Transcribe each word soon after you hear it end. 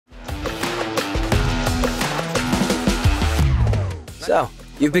So,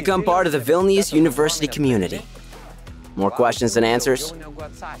 you've become part of the Vilnius University community. More questions than answers?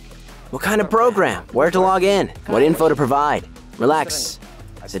 What kind of program? Where to log in? What info to provide? Relax.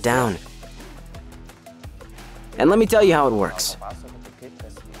 Sit down. And let me tell you how it works.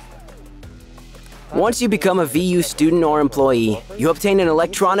 Once you become a VU student or employee, you obtain an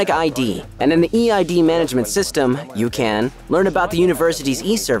electronic ID, and in the eID management system, you can learn about the university's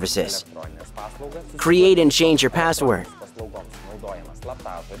eServices, create and change your password,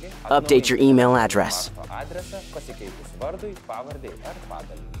 update your email address.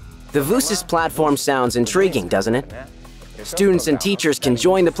 The Vilnius platform sounds intriguing, doesn't it? Students and teachers can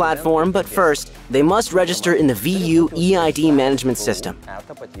join the platform, but first, they must register in the VU eID management system.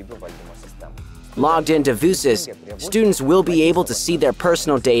 Logged into Vilnius, students will be able to see their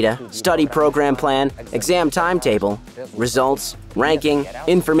personal data, study program plan, exam timetable, results, ranking,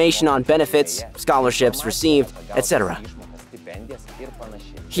 information on benefits, scholarships received, etc.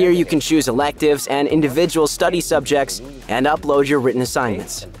 Here you can choose electives and individual study subjects and upload your written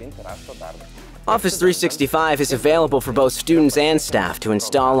assignments. Office 365 is available for both students and staff to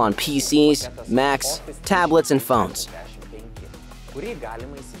install on PCs, Macs, tablets, and phones.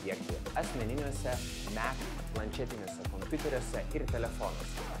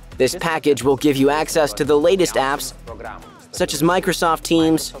 This package will give you access to the latest apps, such as Microsoft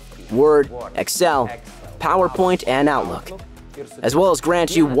Teams, Word, Excel, PowerPoint, and Outlook, as well as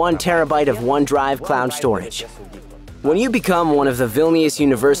grant you 1 terabyte of OneDrive cloud storage. When you become one of the Vilnius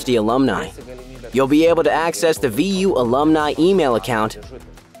University alumni, you'll be able to access the VU alumni email account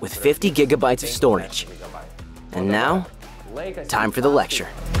with 50 gigabytes of storage. And now, time for the lecture.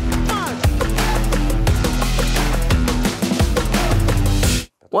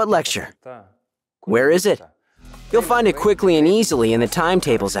 What lecture? Where is it? You'll find it quickly and easily in the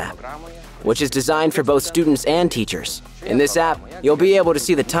Timetables app, which is designed for both students and teachers. In this app, you'll be able to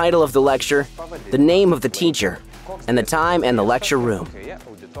see the title of the lecture, the name of the teacher, and the time and the lecture room.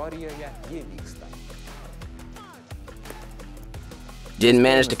 Didn't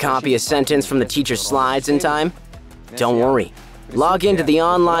manage to copy a sentence from the teacher's slides in time? Don't worry. Log into the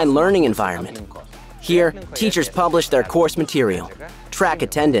online learning environment. Here, teachers publish their course material, track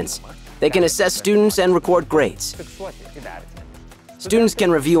attendance. They can assess students and record grades. Students can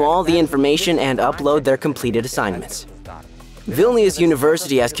review all the information and upload their completed assignments. Vilnius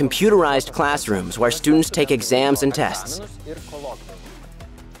University has computerized classrooms where students take exams and tests.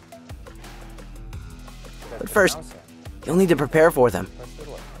 But first, you'll need to prepare for them.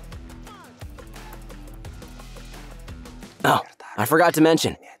 Oh, I forgot to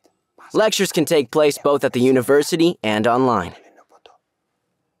mention. Lectures can take place both at the university and online.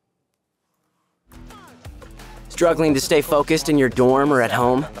 Struggling to stay focused in your dorm or at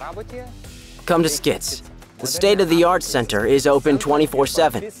home? Come to Skits. The state-of-the-art center is open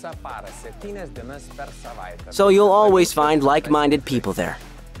 24/7. So you'll always find like-minded people there.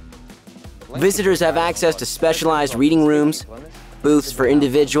 Visitors have access to specialized reading rooms, booths for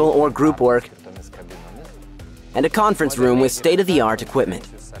individual or group work, and a conference room with state-of-the-art equipment.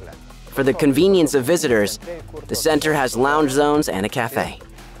 For the convenience of visitors, the center has lounge zones and a cafe.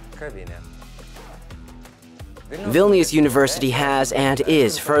 Vilnius University has and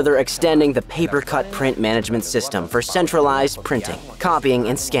is further extending the paper-cut print management system for centralized printing, copying,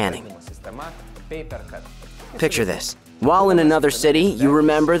 and scanning. Picture this. While in another city, you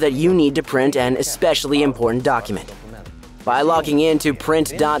remember that you need to print an especially important document. By logging into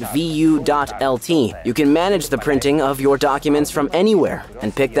print.vu.lt, you can manage the printing of your documents from anywhere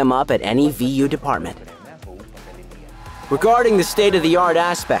and pick them up at any VU department. Regarding the state-of-the-art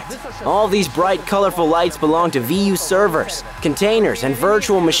aspect, all these bright, colorful lights belong to VU servers, containers, and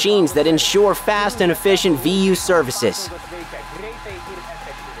virtual machines that ensure fast and efficient VU services.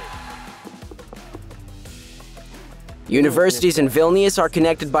 Universities in Vilnius are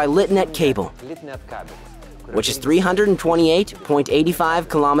connected by LitNet cable, which is 328.85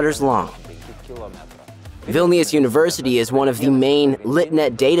 kilometers long. Vilnius University is one of the main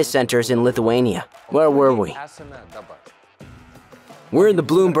LitNet data centers in Lithuania. Where were we? We're in the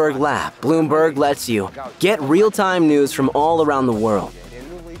Bloomberg lab. Bloomberg lets you get real-time news from all around the world,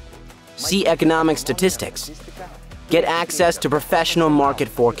 see economic statistics, get access to professional market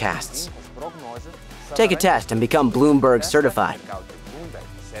forecasts, take a test and become Bloomberg certified.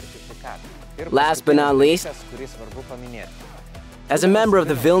 Last but not least, as a member of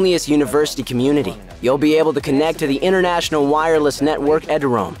the Vilnius University community, you'll be able to connect to the international wireless network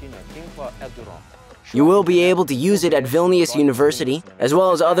EduRoam. You will be able to use it at Vilnius University, as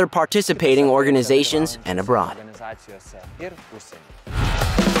well as other participating organizations and abroad.